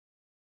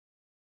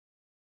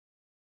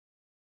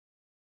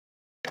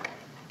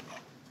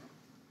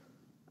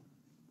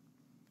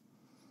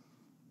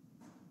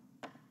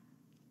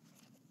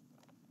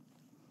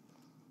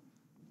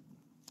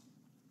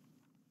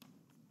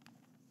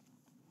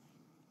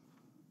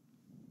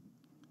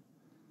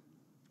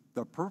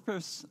The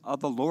purpose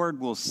of the Lord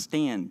will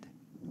stand.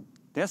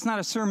 That's not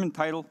a sermon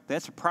title,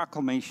 that's a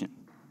proclamation.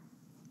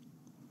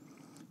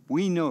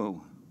 We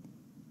know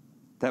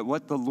that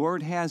what the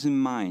Lord has in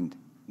mind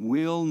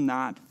will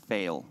not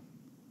fail.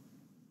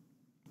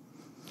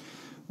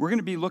 We're going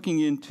to be looking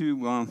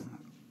into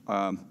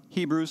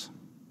Hebrews.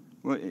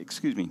 Well,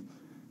 excuse me.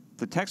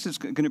 The text is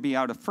going to be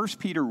out of 1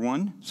 Peter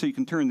 1, so you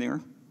can turn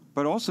there.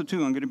 But also,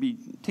 too, I'm going to be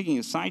taking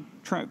a side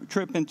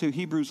trip into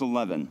Hebrews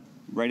 11,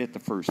 right at the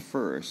first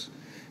verse.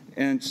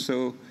 And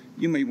so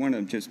you may want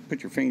to just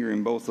put your finger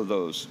in both of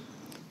those.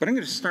 But I'm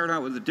going to start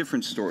out with a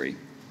different story.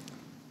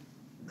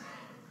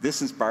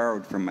 This is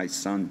borrowed from my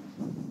son.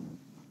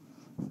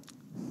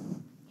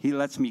 He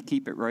lets me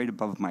keep it right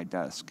above my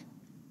desk.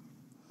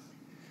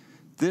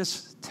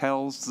 This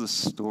tells the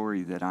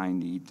story that I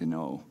need to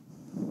know.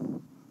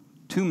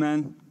 Two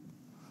men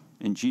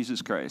and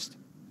Jesus Christ.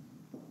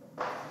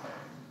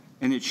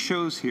 And it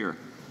shows here.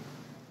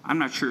 I'm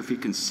not sure if you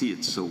can see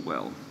it so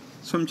well,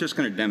 so I'm just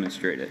going to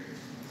demonstrate it.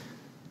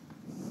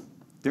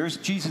 There's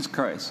Jesus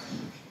Christ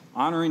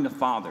honoring the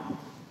Father.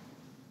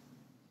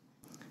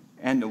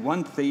 And the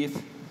one thief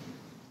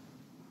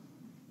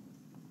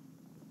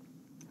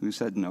who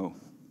said no,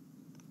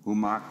 who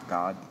mocked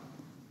God.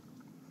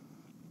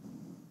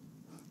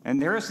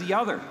 And there's the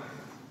other,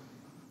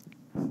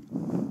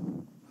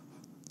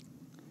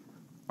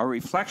 a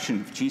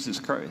reflection of Jesus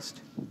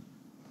Christ.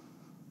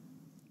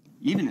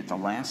 Even at the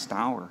last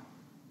hour,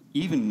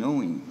 even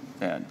knowing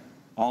that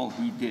all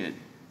he did,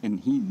 and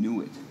he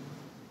knew it,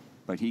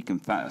 but he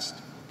confessed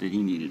that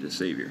he needed a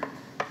Savior.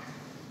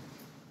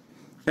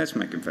 That's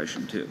my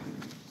confession, too.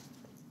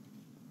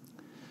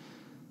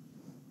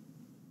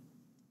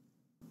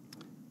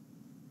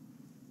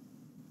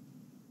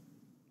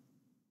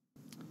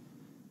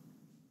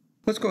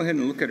 Let's go ahead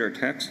and look at our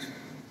text,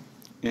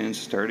 and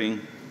starting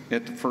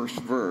at the first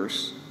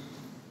verse.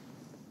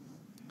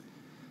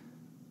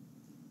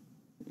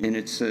 And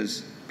it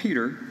says,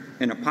 Peter,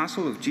 an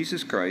apostle of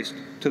Jesus Christ,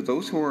 to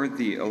those who are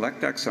the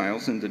elect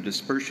exiles in the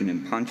dispersion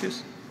in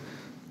Pontus,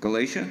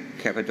 Galatia,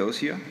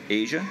 Cappadocia,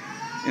 Asia,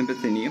 and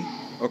Bithynia,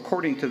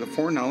 according to the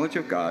foreknowledge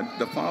of God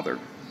the Father,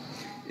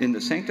 in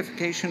the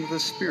sanctification of the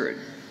Spirit,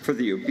 for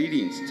the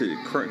obedience to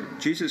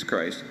Jesus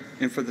Christ,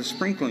 and for the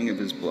sprinkling of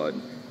his blood,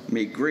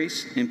 may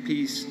grace and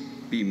peace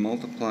be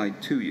multiplied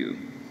to you.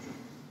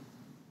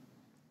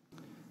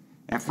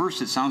 At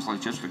first, it sounds like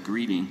just a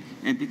greeting,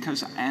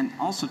 and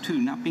also, too,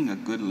 not being a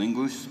good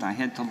linguist, I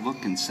had to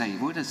look and say,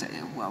 what is it?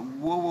 Well,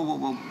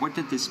 whoa, what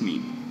did this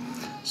mean?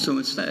 So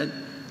instead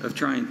of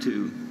trying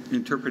to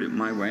interpret it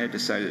my way, I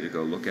decided to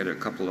go look at a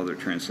couple other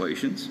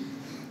translations.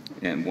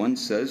 And one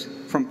says,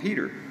 from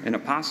Peter, an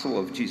apostle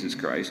of Jesus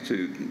Christ,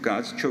 to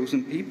God's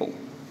chosen people,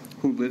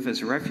 who live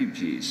as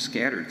refugees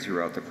scattered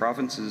throughout the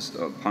provinces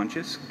of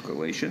Pontus,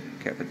 Galatia,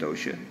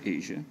 Cappadocia,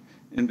 Asia,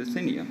 and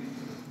Bithynia.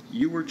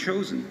 You were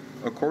chosen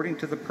according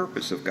to the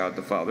purpose of God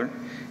the Father,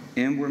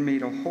 and were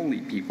made a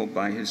holy people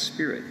by his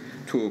Spirit,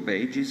 to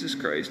obey Jesus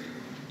Christ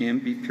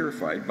and be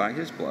purified by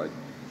his blood.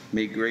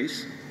 May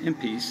grace and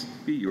peace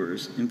be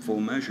yours in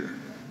full measure.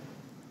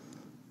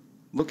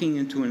 Looking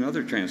into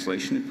another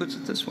translation, it puts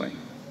it this way.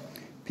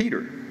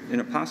 Peter, an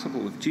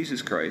apostle of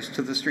Jesus Christ,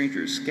 to the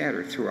strangers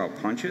scattered throughout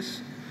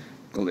Pontus,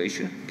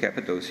 Galatia,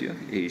 Cappadocia,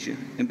 Asia,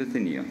 and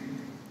Bithynia.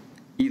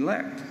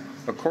 Elect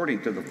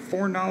according to the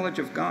foreknowledge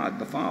of God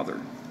the Father,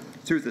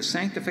 through the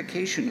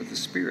sanctification of the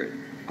Spirit,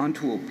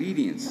 unto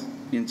obedience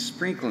in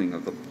sprinkling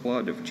of the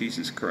blood of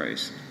Jesus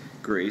Christ,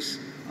 grace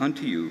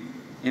unto you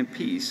and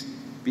peace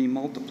be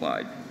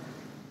multiplied.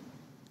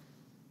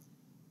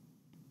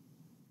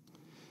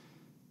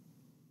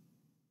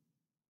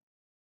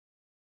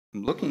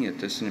 I'm looking at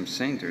this and I'm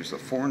saying there's a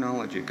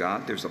foreknowledge of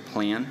God, there's a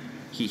plan,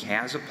 he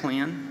has a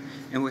plan,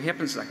 and what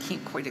happens is I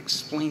can't quite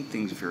explain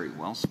things very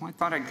well, so I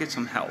thought I'd get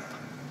some help.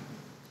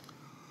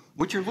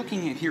 What you're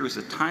looking at here is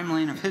a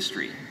timeline of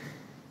history.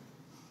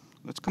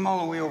 Let's come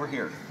all the way over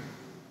here.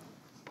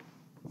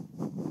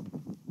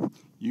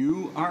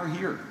 You are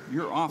here.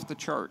 You're off the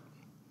chart.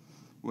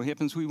 What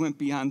happens, we went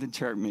beyond the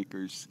chart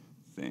makers'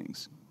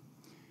 things.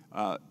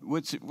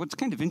 What's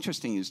kind of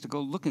interesting is to go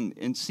look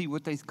and see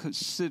what they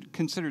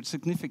considered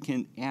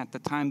significant at the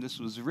time this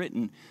was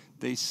written.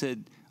 They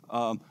said,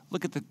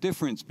 look at the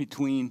difference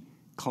between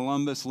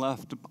Columbus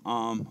left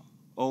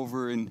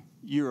over in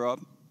Europe,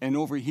 and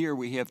over here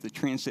we have the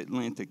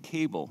transatlantic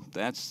cable.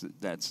 That's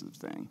the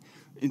thing.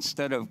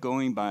 Instead of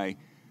going by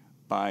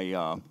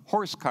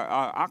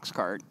ox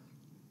cart,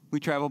 we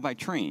travel by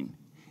train.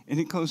 And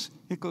it goes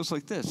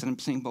like this. And I'm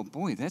saying, well,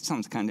 boy, that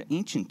sounds kind of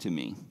ancient to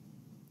me.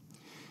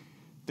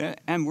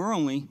 And we're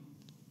only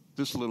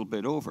this little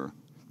bit over.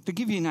 To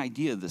give you an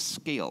idea of the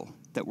scale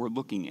that we're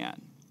looking at,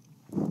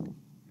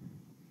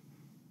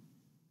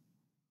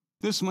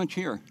 this much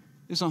here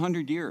is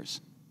 100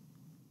 years.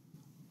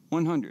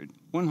 100,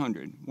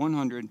 100,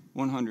 100,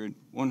 100,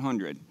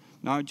 100.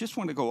 Now, I just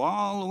want to go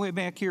all the way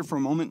back here for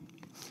a moment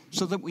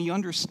so that we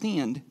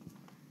understand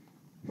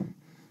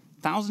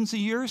thousands of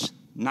years,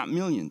 not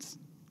millions,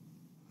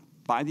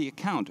 by the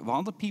account of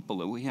all the people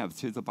that we have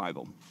through the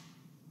Bible.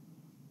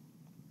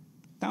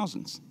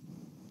 thousands.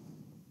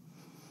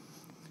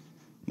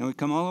 Now we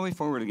come all the way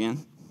forward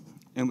again,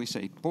 and we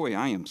say, boy,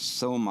 I am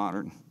so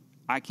modern.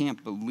 I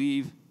can't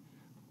believe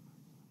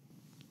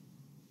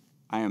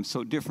I am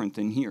so different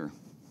than here.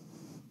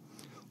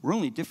 We're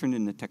only different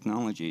in the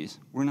technologies.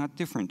 We're not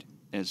different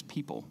as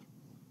people.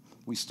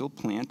 We still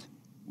plant.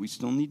 We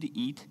still need to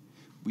eat.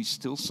 We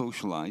still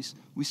socialize.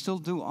 We still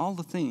do all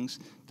the things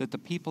that the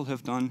people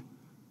have done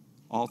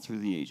all through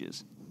the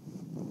ages.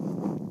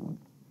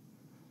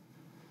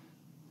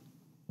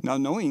 Now,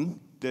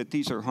 knowing that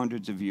these are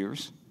hundreds of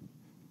years,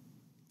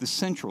 the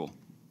central,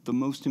 the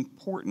most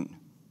important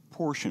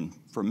portion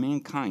for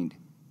mankind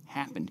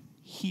happened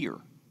here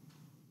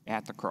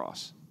at the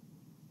cross.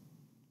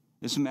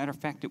 As a matter of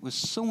fact, it was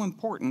so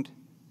important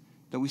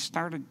that we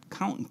started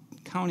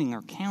counting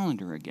our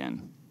calendar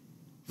again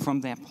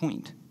from that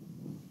point.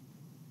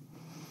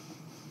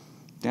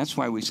 That's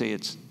why we say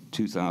it's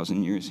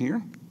 2,000 years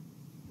here,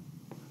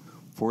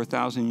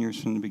 4,000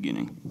 years from the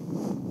beginning.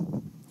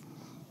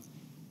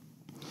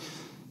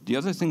 The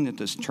other thing that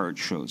this chart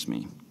shows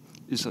me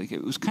is like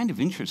it was kind of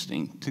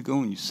interesting to go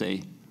and you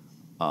say,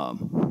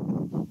 how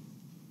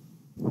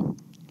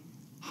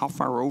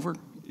far over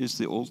is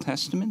the Old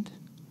Testament?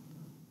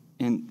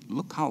 And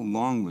look how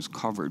long was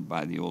covered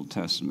by the Old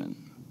Testament.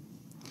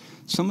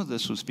 Some of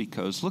this was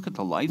because, look at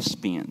the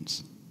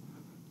lifespans.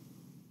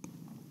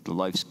 The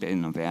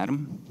lifespan of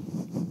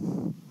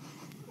Adam,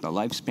 the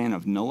lifespan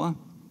of Noah,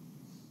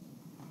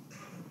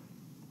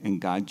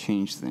 and God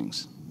changed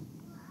things.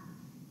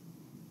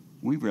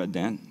 We read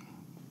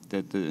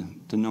that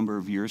the number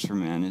of years for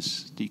man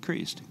is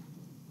decreased.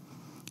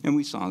 And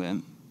we saw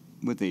that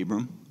with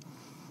Abram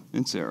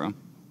and Sarah,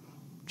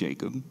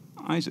 Jacob,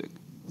 Isaac,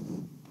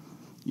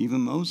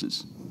 even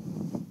Moses.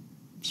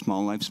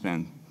 Small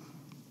lifespan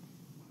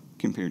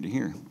compared to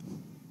here.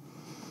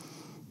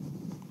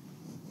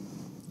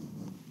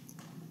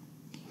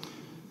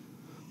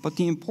 But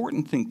the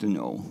important thing to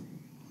know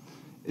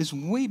is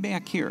way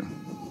back here.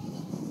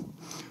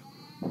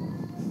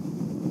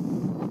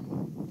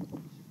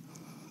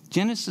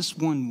 Genesis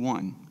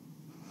 1:1,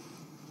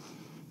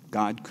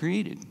 God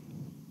created.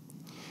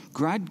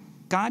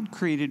 God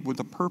created with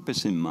a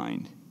purpose in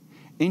mind.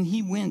 And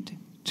he went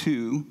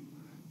to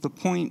the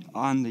point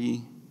on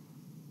the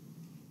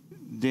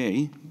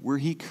day where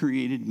he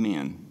created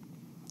man.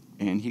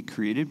 And he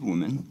created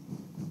woman.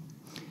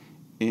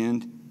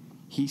 And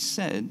he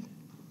said,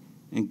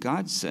 and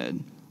God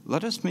said,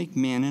 let us make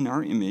man in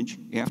our image,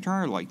 after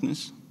our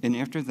likeness, and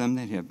after them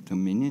that have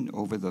dominion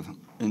over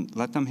and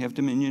let them have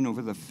dominion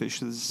over the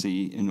fish of the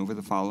sea, and over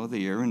the fowl of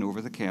the air, and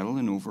over the cattle,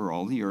 and over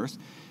all the earth,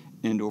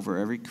 and over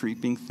every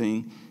creeping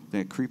thing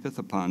that creepeth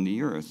upon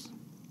the earth.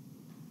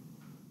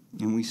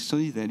 And we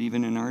see that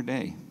even in our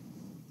day,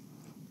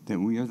 that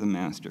we are the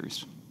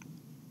masters.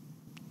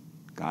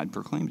 God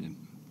proclaimed it.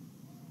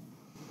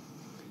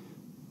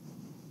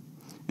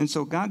 And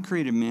so God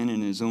created man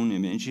in his own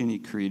image, and he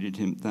created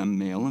them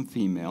male and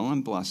female,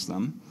 and blessed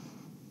them.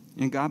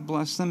 And God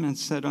blessed them and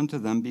said unto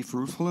them, be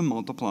fruitful and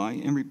multiply,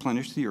 and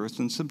replenish the earth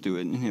and subdue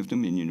it, and have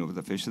dominion over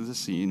the fish of the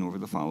sea, and over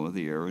the fowl of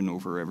the air, and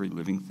over every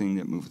living thing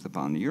that moveth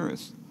upon the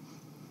earth.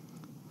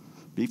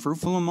 Be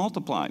fruitful and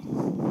multiply.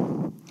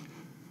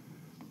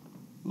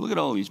 Look at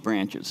all these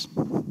branches.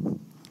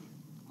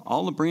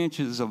 All the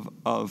branches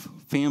of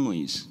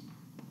families,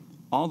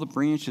 all the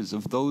branches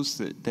of those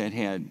that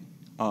had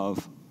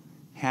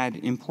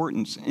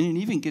importance. And it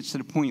even gets to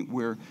the point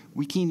where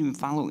we can't even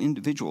follow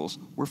individuals.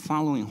 We're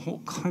following whole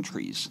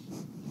countries.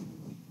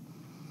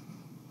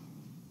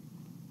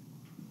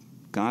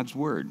 God's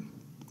word.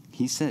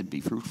 He said, be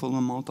fruitful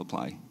and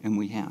multiply. And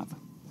we have.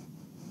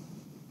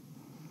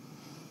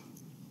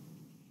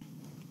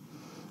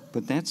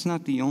 But that's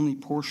not the only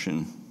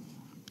portion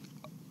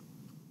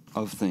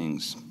of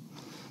things.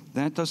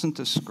 That doesn't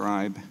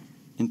describe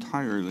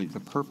entirely the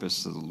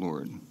purpose of the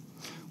Lord.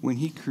 When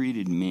he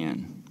created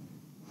man,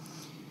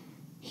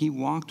 he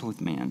walked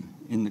with man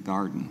in the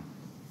garden.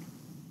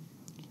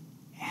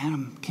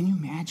 Adam, can you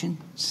imagine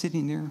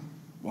sitting there,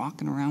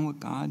 walking around with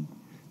God,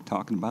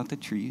 talking about the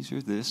trees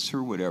or this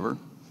or whatever,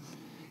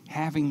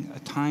 having a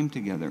time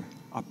together,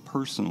 a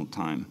personal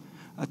time,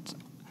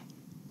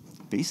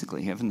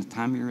 basically having the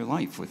time of your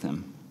life with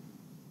him.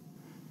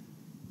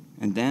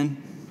 And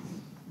then,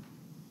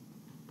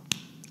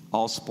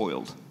 all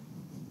spoiled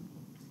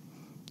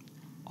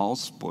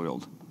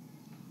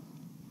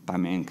by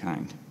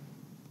mankind.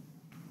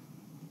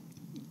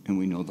 And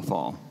we know the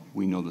fall.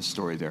 We know the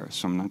story there.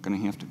 So I'm not going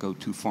to have to go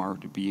too far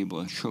to be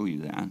able to show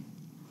you that.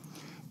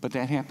 But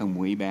that happened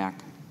way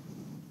back.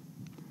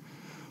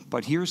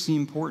 But here's the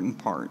important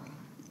part.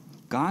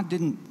 God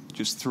didn't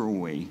just throw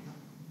away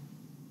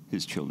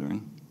his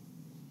children.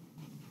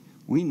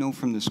 We know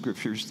from the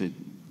scriptures that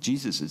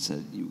Jesus had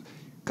said,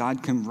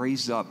 God can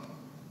raise up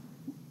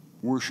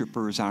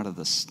worshipers out of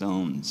the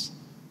stones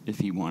if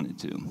he wanted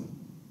to.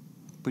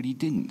 But he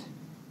didn't.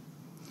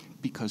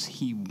 Because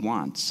he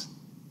wants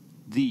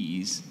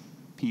these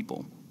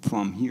people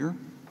from here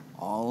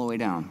all the way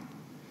down.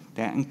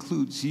 That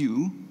includes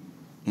you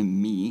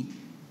and me,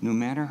 no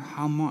matter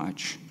how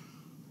much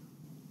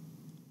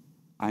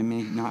I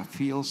may not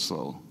feel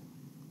so.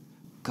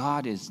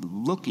 God is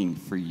looking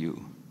for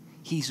you.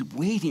 He's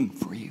waiting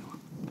for you.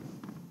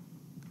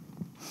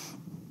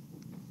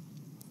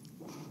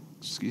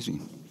 Excuse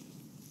me.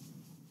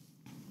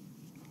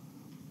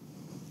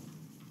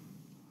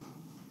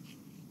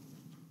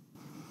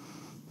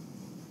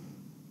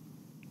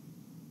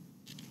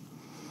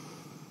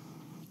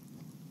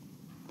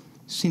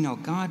 See, now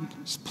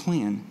God's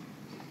plan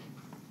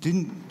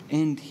didn't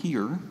end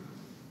here.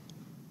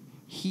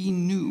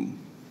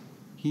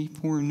 He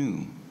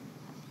foreknew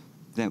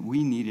that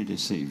we needed a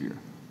Savior.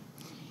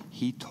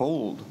 He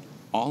told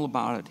all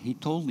about it. He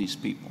told these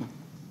people.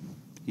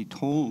 He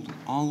told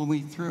all the way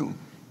through.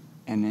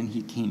 And then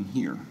he came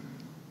here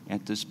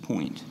at this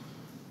point.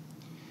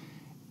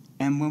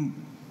 And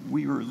when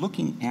we were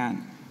looking at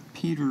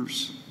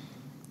Peter's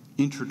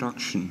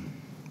introduction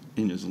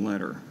in his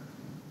letter,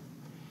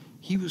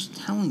 he was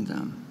telling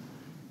them,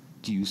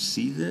 do you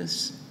see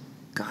this?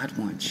 God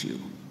wants you.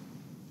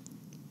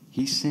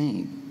 He's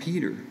saying,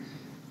 Peter,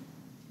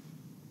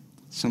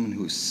 someone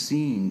who has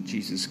seen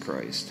Jesus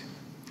Christ,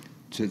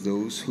 to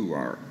those who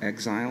are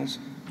exiles,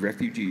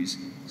 refugees,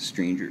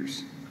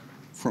 strangers.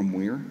 From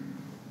where?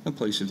 The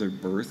place of their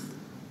birth.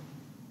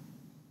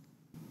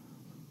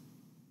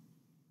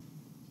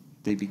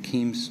 They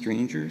became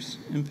strangers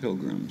and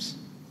pilgrims.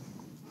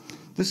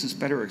 This is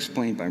better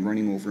explained by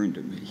running over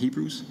into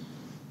Hebrews.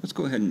 Let's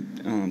go ahead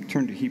and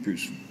turn to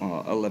Hebrews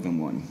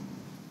 11:1.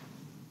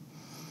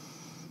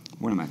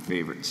 One of my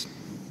favorites.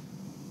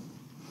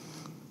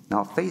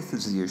 Now, faith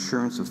is the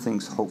assurance of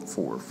things hoped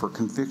for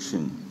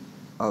conviction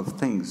of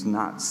things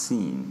not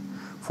seen.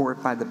 For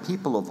it by the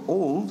people of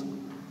old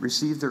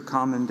received their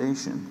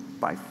commendation.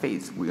 By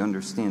faith, we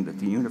understand that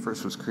the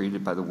universe was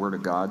created by the word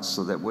of God,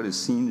 so that what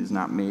is seen is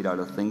not made out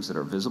of things that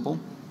are visible.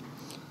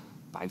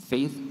 By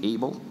faith,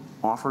 Abel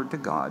offered to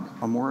God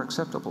a more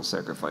acceptable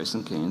sacrifice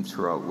than Cain,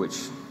 through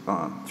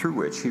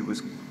which he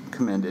was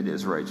commended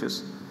as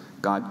righteous,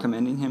 God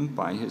commending him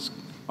by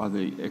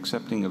the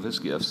accepting of his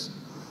gifts.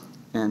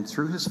 And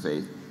through his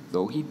faith,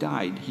 though he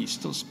died, he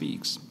still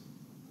speaks.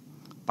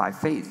 By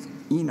faith,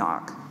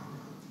 Enoch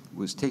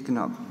was taken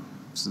up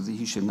so that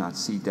he should not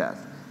see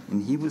death.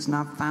 And he was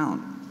not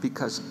found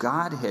because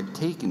God had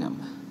taken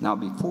him. Now,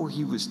 before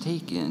he was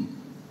taken,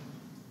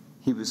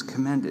 he was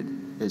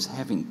commended as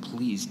having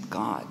pleased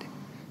God.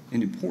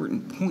 An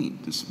important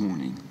point this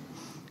morning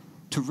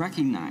to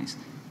recognize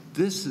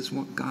this is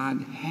what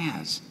God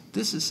has.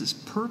 This is his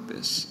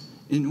purpose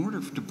in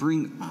order to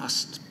bring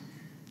us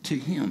to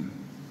him.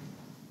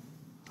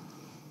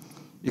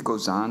 It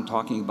goes on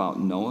talking about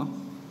Noah,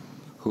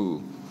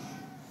 who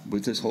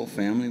with his whole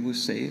family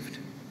was saved.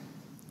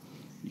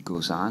 He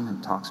goes on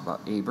and talks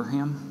about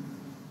Abraham,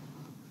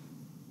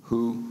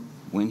 who,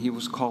 when he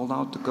was called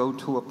out to go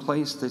to a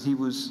place that he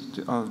was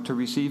to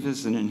receive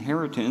as an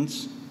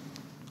inheritance,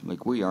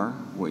 like we are,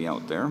 way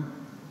out there,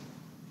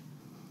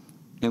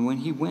 and when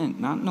he went,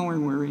 not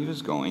knowing where he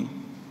was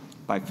going,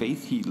 by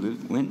faith he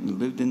went and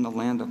lived in the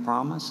land of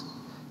promise,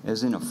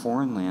 as in a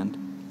foreign land,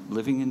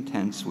 living in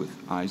tents with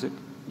Isaac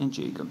and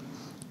Jacob,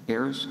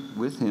 heirs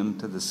with him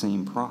to the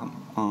same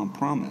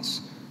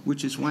promise,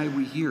 which is why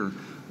we hear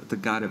the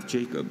God of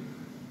Jacob,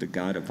 the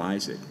God of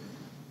Isaac,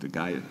 the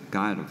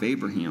God of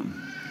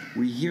Abraham.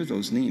 We hear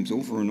those names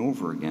over and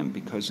over again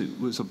because it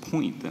was a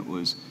point that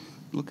was,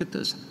 look at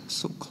this,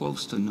 so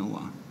close to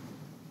Noah.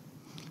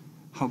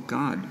 How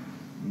God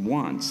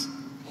wants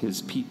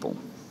his people.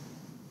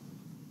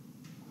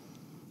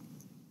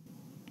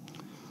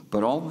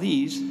 But all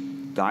these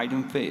died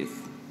in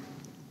faith.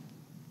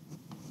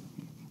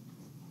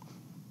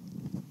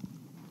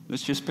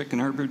 Let's just pick an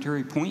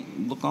arbitrary point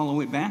and look all the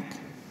way back.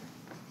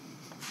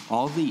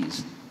 All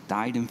these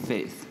died in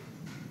faith.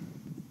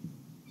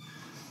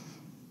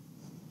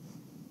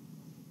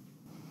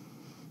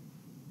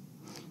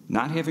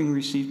 Not having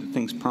received the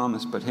things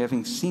promised, but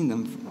having seen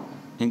them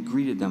and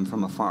greeted them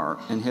from afar,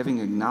 and having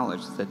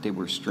acknowledged that they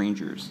were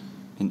strangers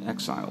and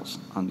exiles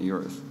on the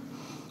earth.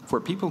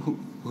 For people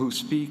who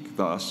speak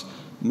thus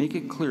make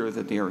it clear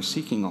that they are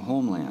seeking a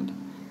homeland.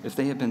 If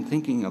they had been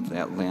thinking of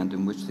that land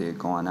in which they had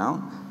gone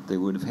out, they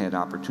would have had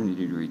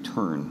opportunity to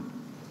return.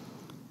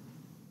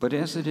 But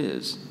as it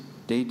is,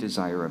 they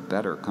desire a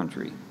better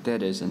country,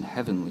 that is, an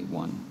heavenly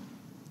one.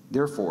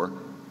 Therefore,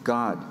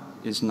 God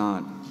is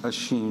not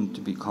ashamed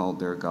to be called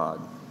their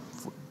God,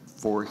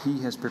 for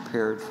he has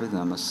prepared for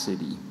them a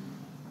city.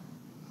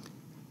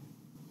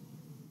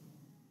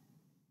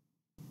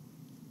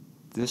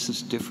 This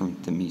is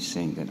different than me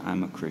saying that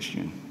I'm a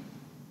Christian.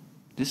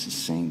 This is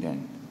saying that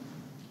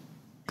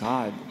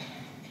God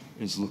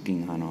is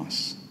looking on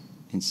us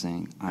and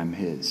saying, I'm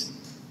his.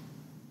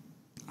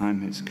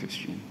 I'm his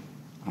Christian.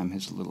 I'm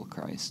his little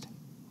Christ.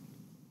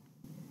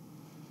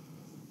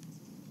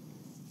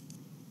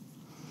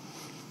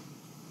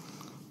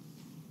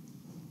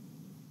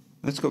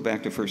 Let's go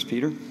back to 1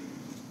 Peter.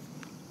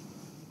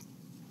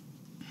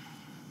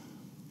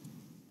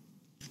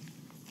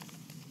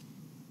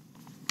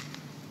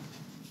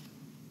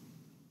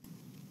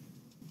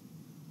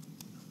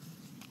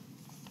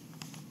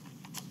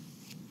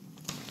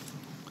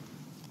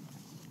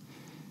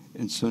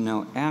 And so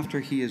now, after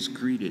he has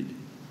greeted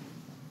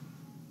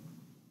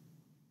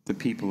the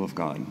people of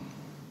God,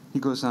 he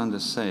goes on to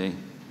say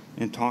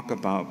and talk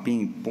about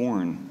being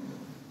born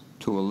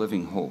to a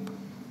living hope.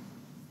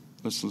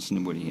 Let's listen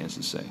to what he has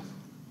to say.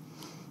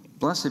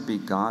 Blessed be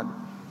God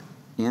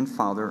and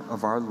Father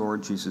of our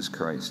Lord Jesus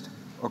Christ.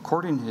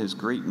 According to his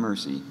great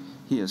mercy,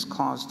 he has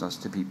caused us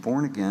to be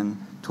born again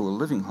to a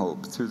living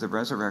hope through the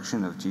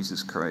resurrection of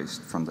Jesus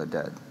Christ from the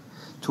dead,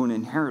 to an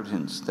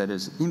inheritance that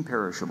is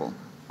imperishable,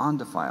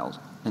 undefiled,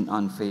 and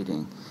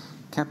unfading,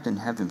 kept in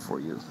heaven for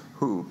you,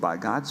 who, by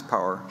God's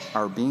power,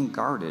 are being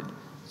guarded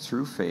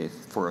through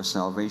faith for a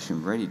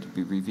salvation ready to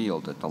be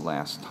revealed at the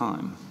last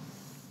time.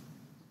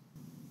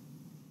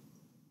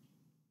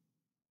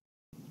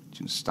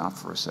 Just stop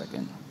for a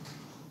second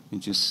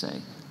and just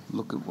say,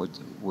 look at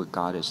what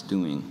God is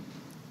doing.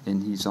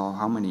 And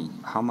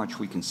how much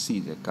we can see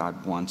that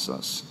God wants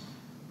us.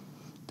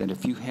 That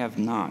if you have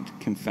not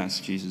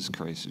confessed Jesus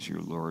Christ as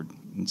your Lord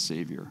and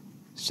Savior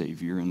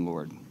and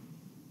Lord,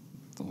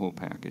 the whole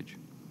package,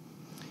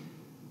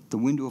 the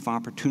window of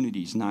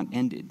opportunity is not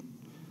ended.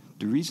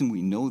 The reason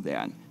we know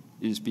that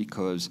is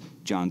because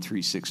John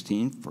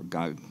 3:16, for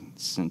God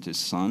sent his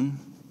Son.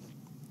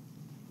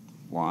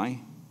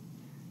 Why?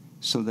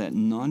 So that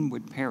none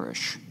would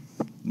perish.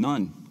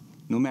 None.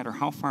 No matter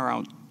how far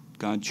out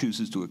God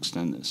chooses to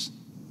extend this.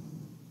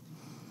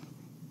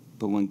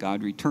 But when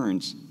God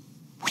returns,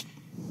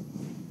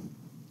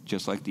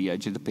 just like the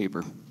edge of the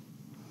paper,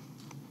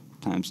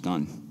 time's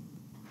done.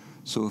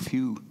 So if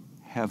you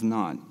have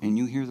not, and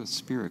you hear the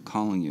Spirit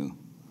calling you,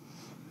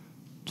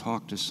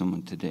 talk to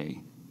someone today.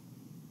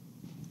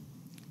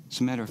 As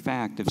a matter of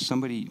fact, if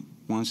somebody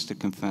wants to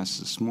confess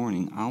this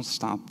morning, I'll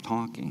stop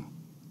talking.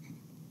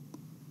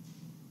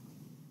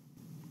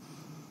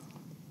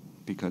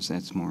 Because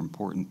that's more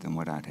important than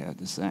what I'd had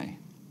to say.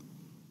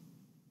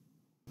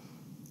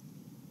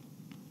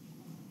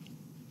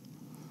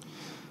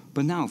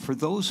 But now, for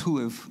those who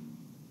have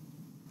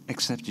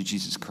accepted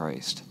Jesus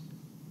Christ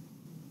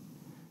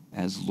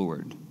as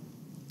Lord,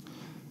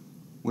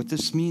 what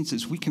this means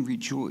is we can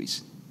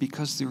rejoice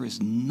because there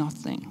is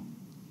nothing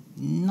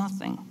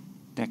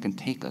that can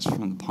take us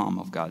from the palm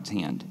of God's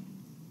hand.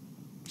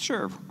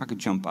 Sure, I could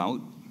jump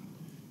out,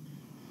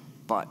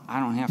 but I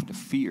don't have to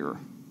fear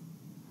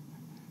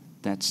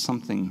that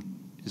something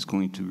is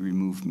going to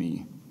remove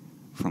me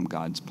from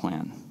God's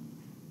plan.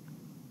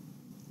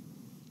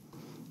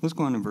 Let's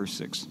go on to verse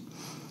 6.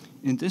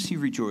 In this you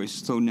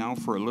rejoice, though now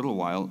for a little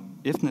while,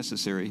 if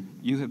necessary,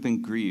 you have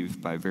been grieved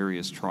by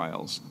various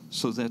trials,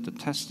 so that the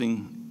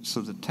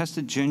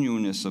tested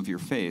genuineness of your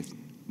faith,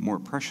 more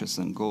precious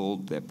than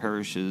gold that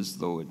perishes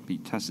though it be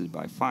tested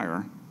by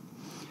fire,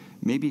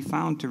 may be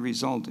found to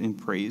result in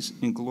praise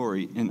and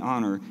glory and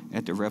honor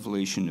at the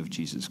revelation of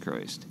Jesus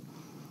Christ.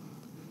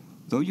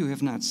 Though you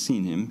have not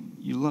seen him,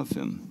 you love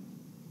him.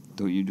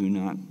 Though you do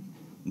not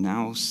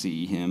now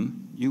see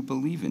him, you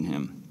believe in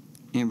him,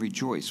 and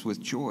rejoice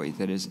with joy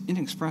that is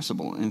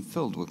inexpressible and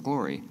filled with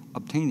glory,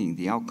 obtaining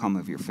the outcome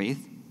of your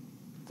faith,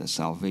 the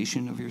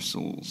salvation of your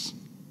souls.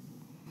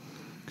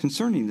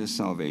 Concerning this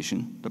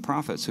salvation, the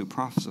prophets who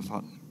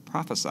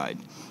prophesied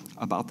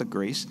about the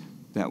grace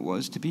that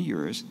was to be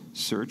yours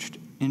searched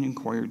and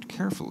inquired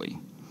carefully,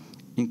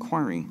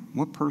 inquiring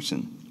what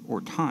person or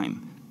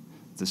time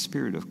the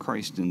Spirit of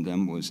Christ in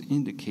them was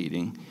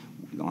indicating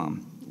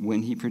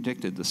when he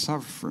predicted the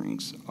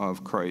sufferings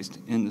of Christ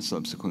and the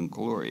subsequent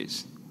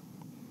glories.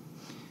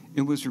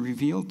 It was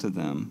revealed to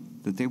them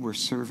that they were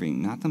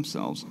serving not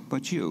themselves,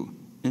 but you,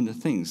 in the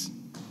things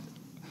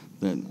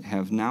that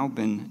have now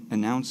been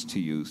announced to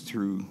you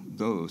through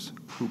those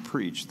who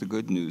preach the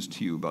good news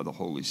to you by the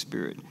Holy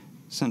Spirit,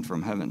 sent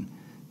from heaven,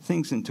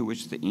 things into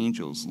which the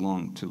angels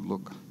long to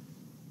look.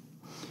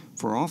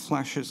 For all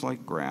flesh is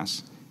like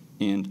grass,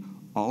 and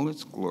all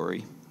its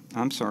glory.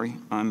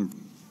 I'm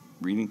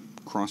reading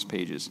cross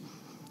pages.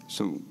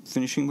 So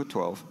finishing with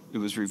 12, it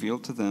was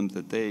revealed to them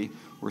that they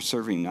were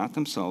serving not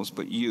themselves,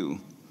 but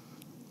you,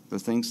 the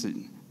things that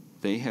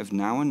they have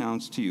now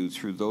announced to you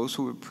through those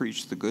who have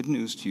preached the good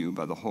news to you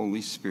by the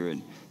Holy Spirit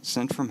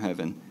sent from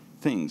heaven,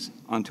 things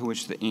unto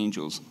which the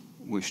angels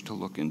wish to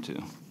look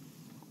into.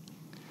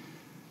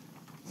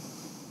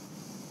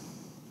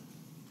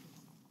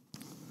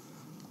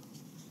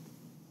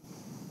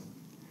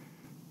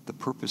 The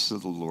purpose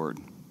of the Lord,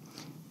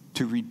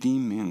 to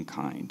redeem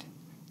mankind,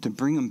 to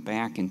bring them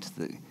back into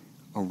the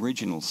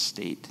original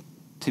state,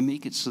 to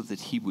make it so that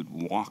he would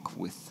walk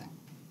with,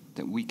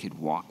 that we could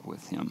walk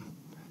with him,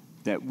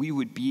 that we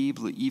would be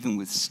able to even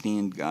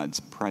withstand God's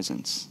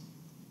presence.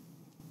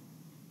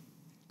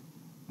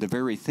 The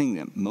very thing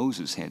that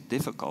Moses had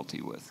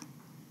difficulty with,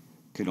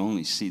 could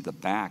only see the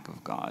back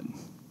of God.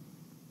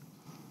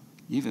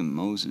 Even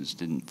Moses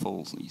didn't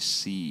fully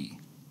see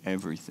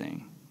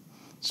everything.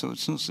 So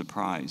it's no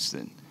surprise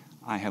that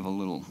I have a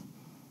little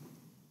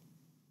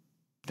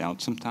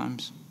doubt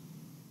sometimes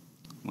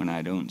when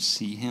I don't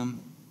see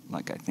him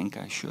like I think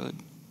I should.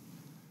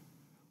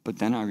 But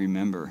then I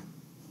remember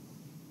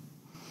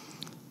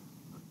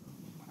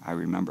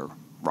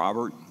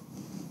Robert,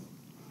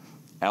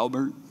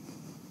 Albert,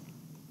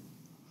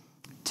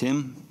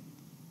 Tim,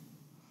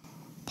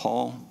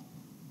 Paul,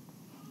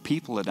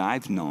 people that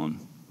I've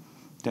known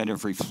that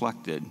have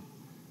reflected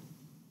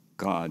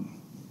God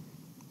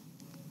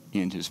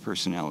and his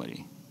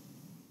personality.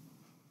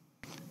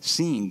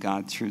 Seeing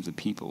God through the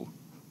people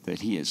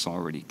that he has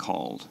already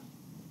called.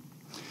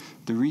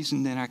 The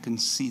reason that I can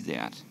see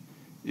that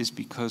is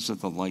because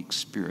of the like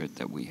spirit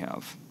that we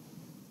have.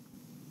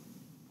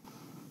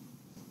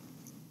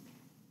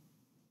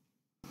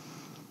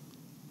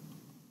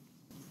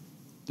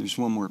 There's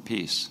one more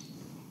piece.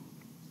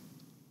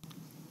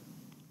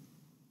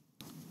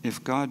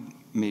 If God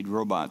made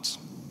robots,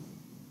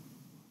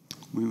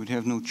 we would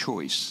have no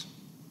choice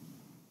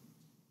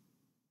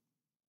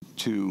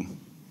to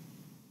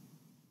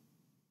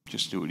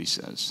just do what he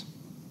says.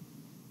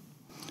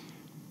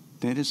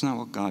 That is not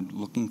what God's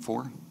looking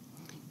for.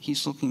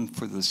 He's looking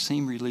for the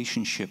same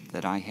relationship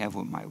that I have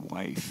with my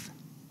wife.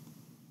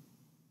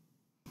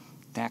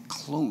 That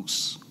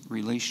close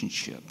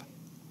relationship.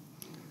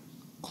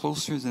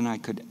 Closer than I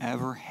could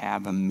ever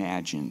have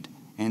imagined,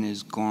 and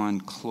has gone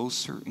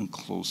closer and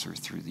closer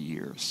through the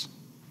years.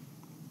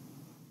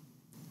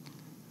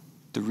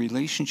 The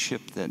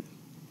relationship that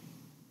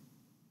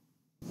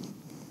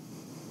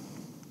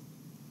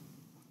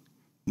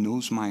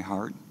knows my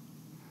heart,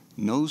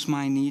 knows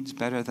my needs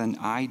better than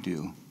I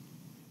do,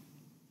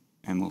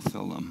 and will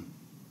fill them.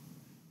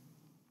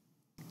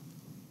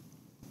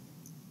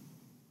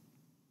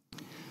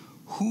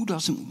 Who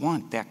doesn't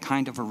want that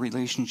kind of a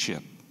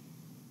relationship?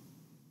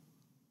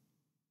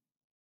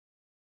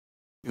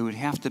 It would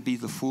have to be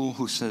the fool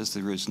who says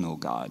there is no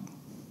God.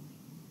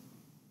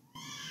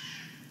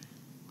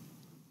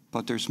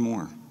 But there's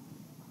more.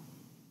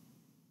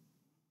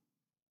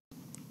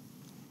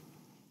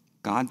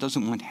 God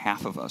doesn't want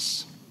half of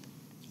us,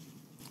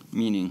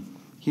 meaning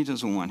he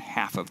doesn't want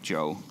half of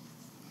Joe,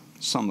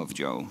 some of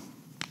Joe.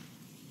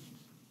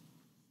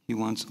 He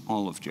wants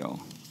all of Joe.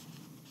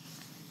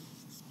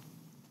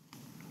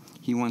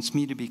 He wants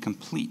me to be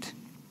complete.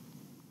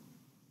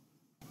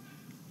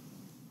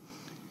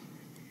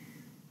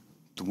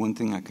 The one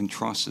thing I can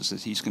trust is that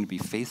he's going to be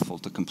faithful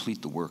to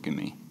complete the work in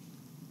me.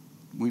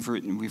 We've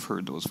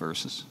heard those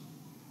verses,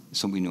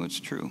 so we know it's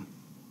true.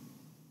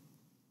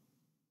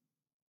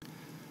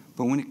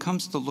 But when it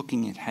comes to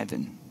looking at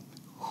heaven,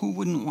 who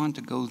wouldn't want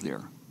to go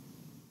there?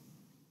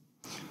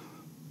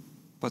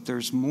 But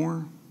there's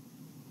more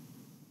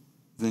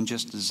than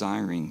just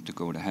desiring to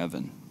go to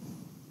heaven.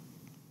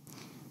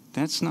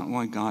 That's not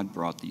why God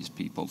brought these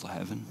people to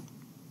heaven.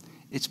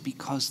 It's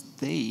because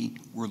they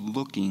were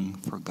looking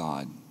for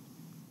God.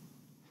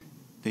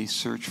 They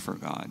search for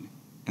God.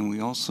 And we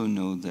also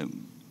know that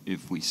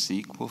if we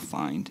seek, we'll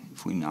find.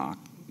 If we knock,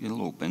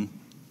 it'll open,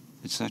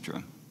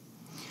 etc.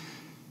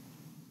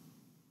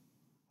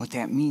 What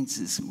that means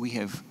is we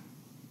have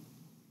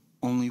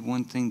only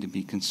one thing to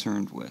be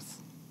concerned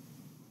with.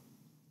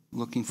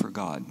 Looking for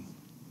God.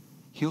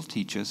 He'll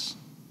teach us.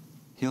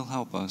 He'll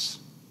help us.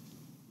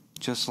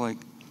 Just like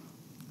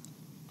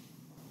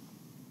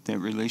that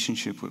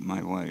relationship with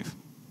my wife.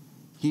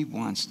 He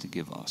wants to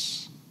give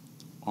us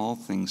all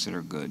things that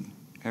are good.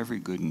 Every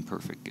good and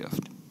perfect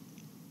gift.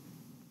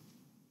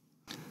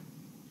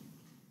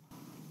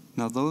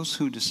 Now, those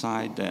who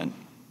decide that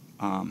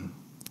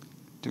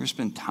there's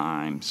been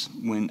times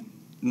when,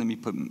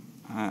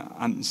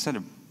 instead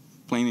of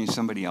blaming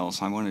somebody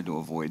else, I wanted to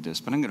avoid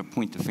this, but I'm going to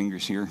point the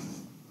fingers here.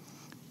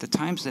 The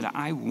times that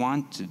I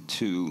wanted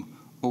to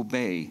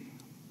obey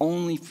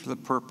only for the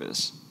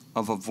purpose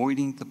of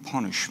avoiding the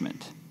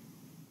punishment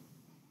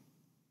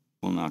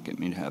will not get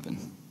me to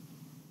heaven.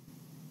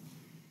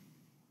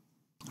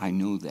 I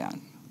know that.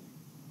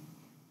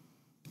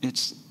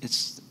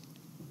 It's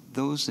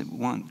those that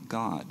want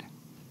God.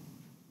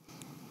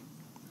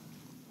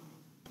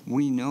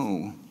 We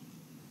know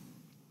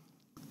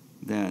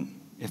that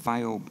if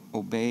I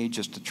obey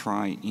just to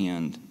try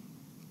and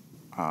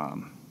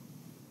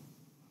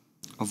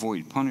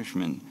avoid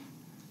punishment,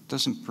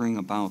 doesn't bring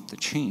about the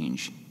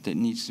change that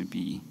needs to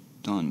be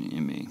done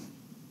in me.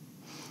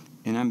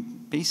 And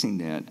I'm basing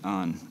that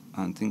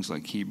on things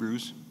like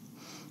Hebrews,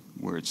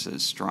 where it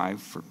says,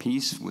 strive for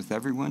peace with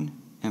everyone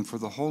and for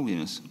the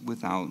holiness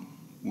without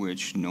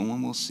which no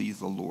one will see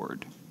the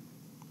Lord.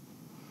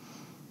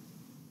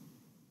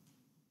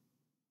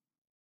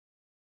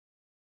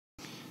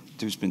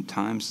 There's been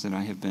times that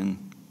I have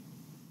been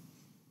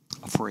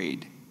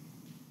afraid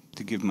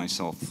to give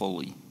myself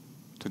fully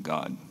to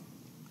God,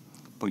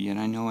 but yet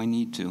I know I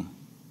need to.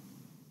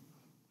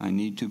 I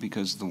need to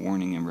because of the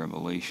warning in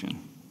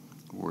Revelation,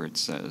 where it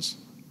says,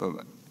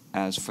 but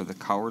as for the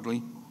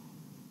cowardly,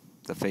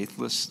 the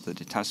faithless, the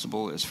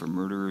detestable, as for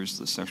murderers,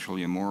 the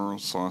sexually immoral,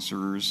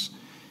 sorcerers,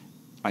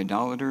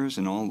 idolaters,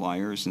 and all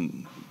liars,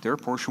 and their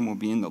portion will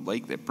be in the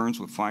lake that burns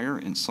with fire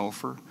and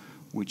sulfur,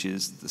 which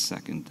is the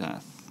second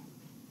death.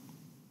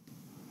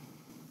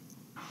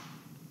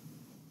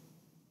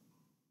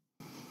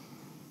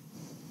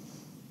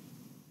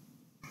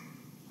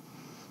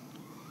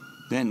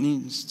 That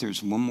means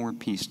there's one more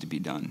piece to be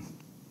done.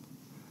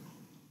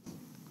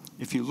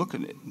 If you look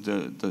at it,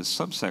 the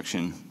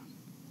subsection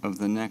of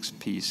the next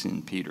piece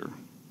in Peter,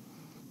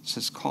 It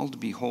says, called to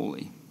be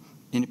holy.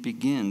 And it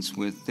begins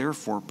with,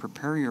 therefore,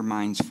 prepare your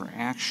minds for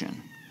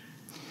action.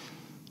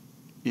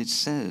 It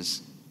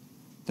says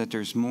that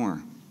there's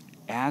more.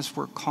 As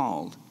we're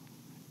called,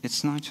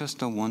 it's not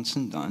just a once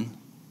and done.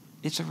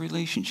 It's a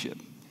relationship.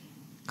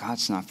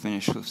 God's not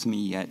finished with me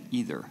yet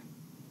either.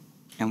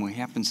 And what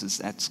happens is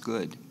that's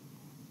good,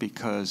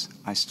 because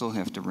I still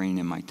have to rein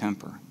in my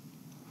temper.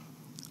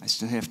 I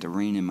still have to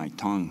rein in my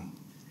tongue.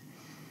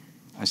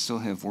 I still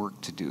have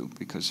work to do,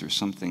 because there's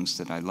some things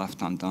that I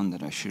left undone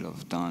that I should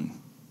have done.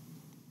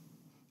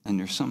 And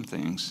there's some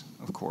things,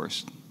 of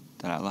course,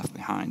 that I left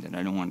behind that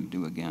I don't want to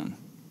do again.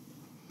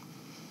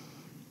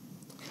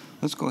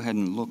 Let's go ahead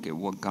and look at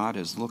what God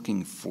is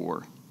looking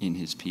for in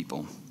his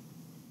people.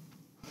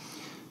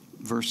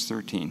 Verse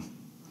 13,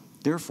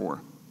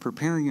 therefore,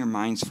 preparing your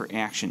minds for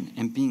action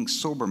and being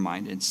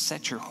sober-minded,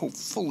 set your hope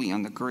fully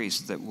on the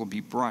grace that will be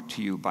brought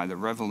to you by the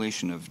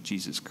revelation of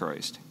Jesus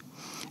Christ.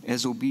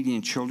 As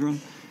obedient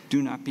children,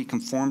 do not be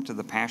conformed to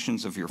the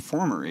passions of your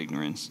former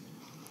ignorance,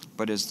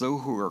 but as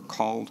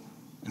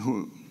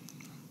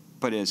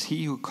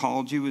he who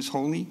called you is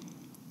holy,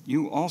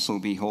 you also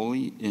be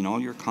holy in all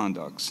your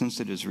conduct, since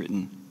it is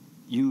written,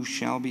 you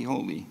shall be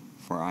holy,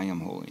 for I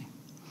am holy.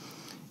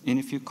 And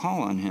if you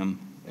call on him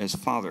as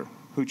Father,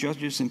 who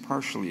judges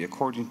impartially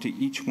according to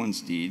each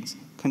one's deeds,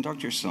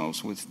 conduct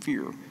yourselves with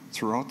fear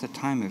throughout the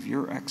time of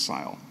your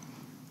exile,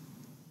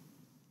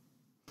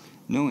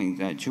 knowing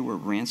that you were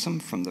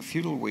ransomed from the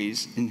futile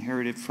ways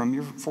inherited from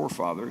your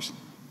forefathers,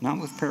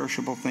 not with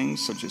perishable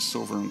things such as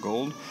silver and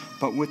gold,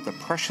 but with the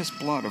precious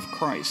blood of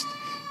Christ,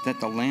 that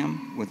the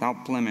Lamb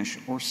without blemish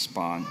or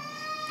spot,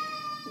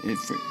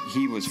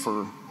 he was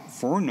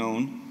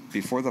foreknown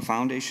before the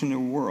foundation of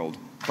the world,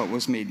 but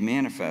was made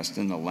manifest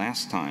in the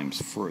last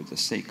times for the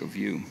sake of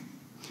you,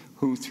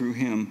 who through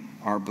him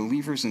are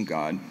believers in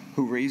God,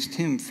 who raised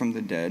him from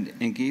the dead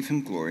and gave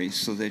him glory,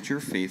 so that your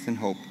faith and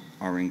hope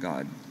are in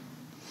God.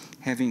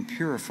 Having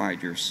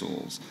purified your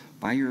souls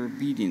by your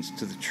obedience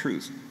to the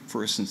truth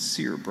for a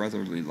sincere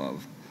brotherly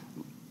love,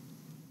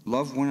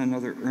 love one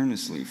another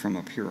earnestly from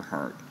a pure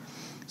heart,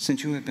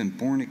 since you have been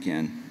born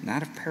again,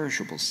 not of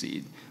perishable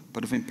seed,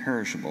 but of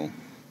imperishable,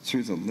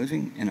 through the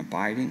living and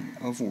abiding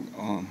of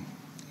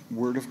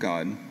Word of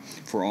God.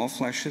 For all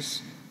flesh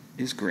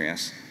is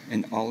grass,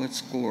 and all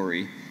its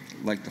glory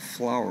like the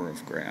flower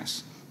of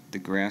grass. The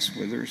grass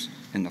withers,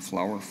 and the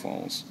flower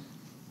falls.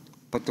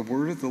 But the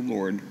word of the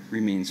Lord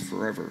remains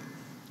forever.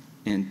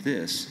 And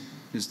this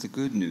is the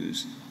good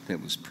news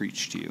that was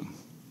preached to you.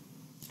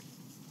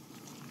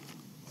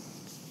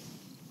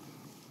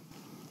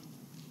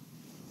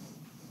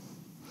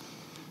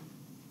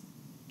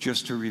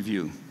 Just to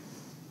review,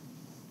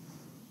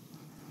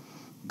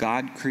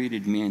 God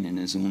created man in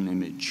his own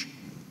image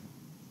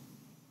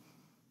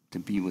to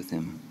be with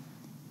him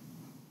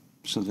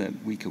so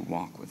that we could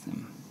walk with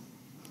him.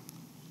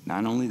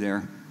 Not only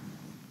there,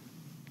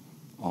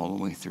 all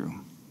the way through.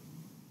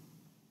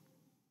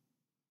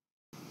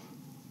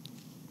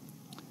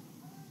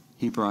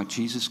 He brought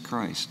Jesus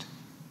Christ,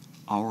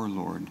 our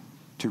Lord,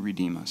 to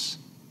redeem us,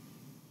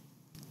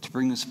 to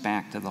bring us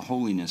back to the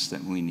holiness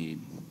that we need.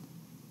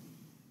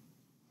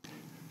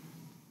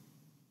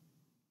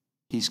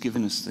 He's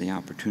given us the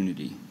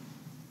opportunity.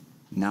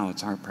 Now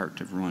it's our part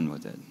to run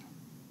with it,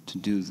 to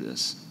do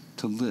this,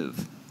 to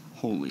live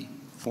holy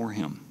for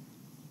him,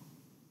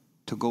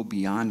 to go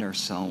beyond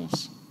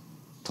ourselves,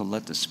 to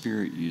let the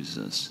Spirit use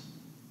us,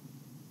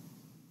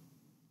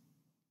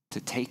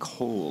 to take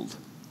hold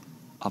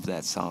of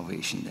that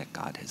salvation that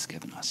God has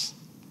given us.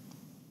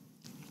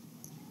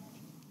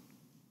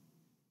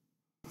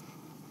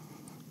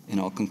 And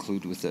I'll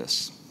conclude with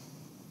this.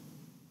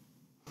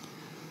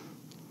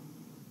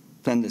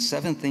 Then the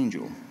seventh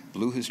angel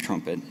blew his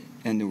trumpet,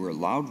 and there were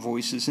loud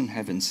voices in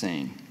heaven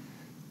saying,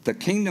 the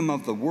kingdom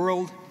of the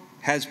world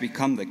has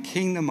become the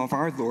kingdom of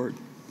our Lord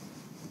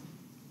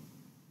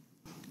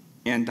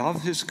and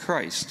of his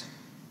Christ,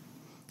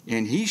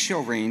 and he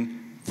shall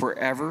reign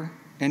forever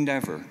and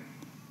ever.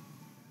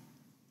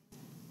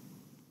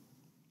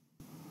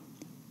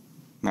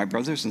 My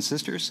brothers and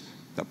sisters,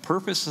 the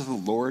purpose of the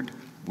Lord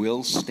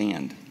will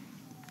stand.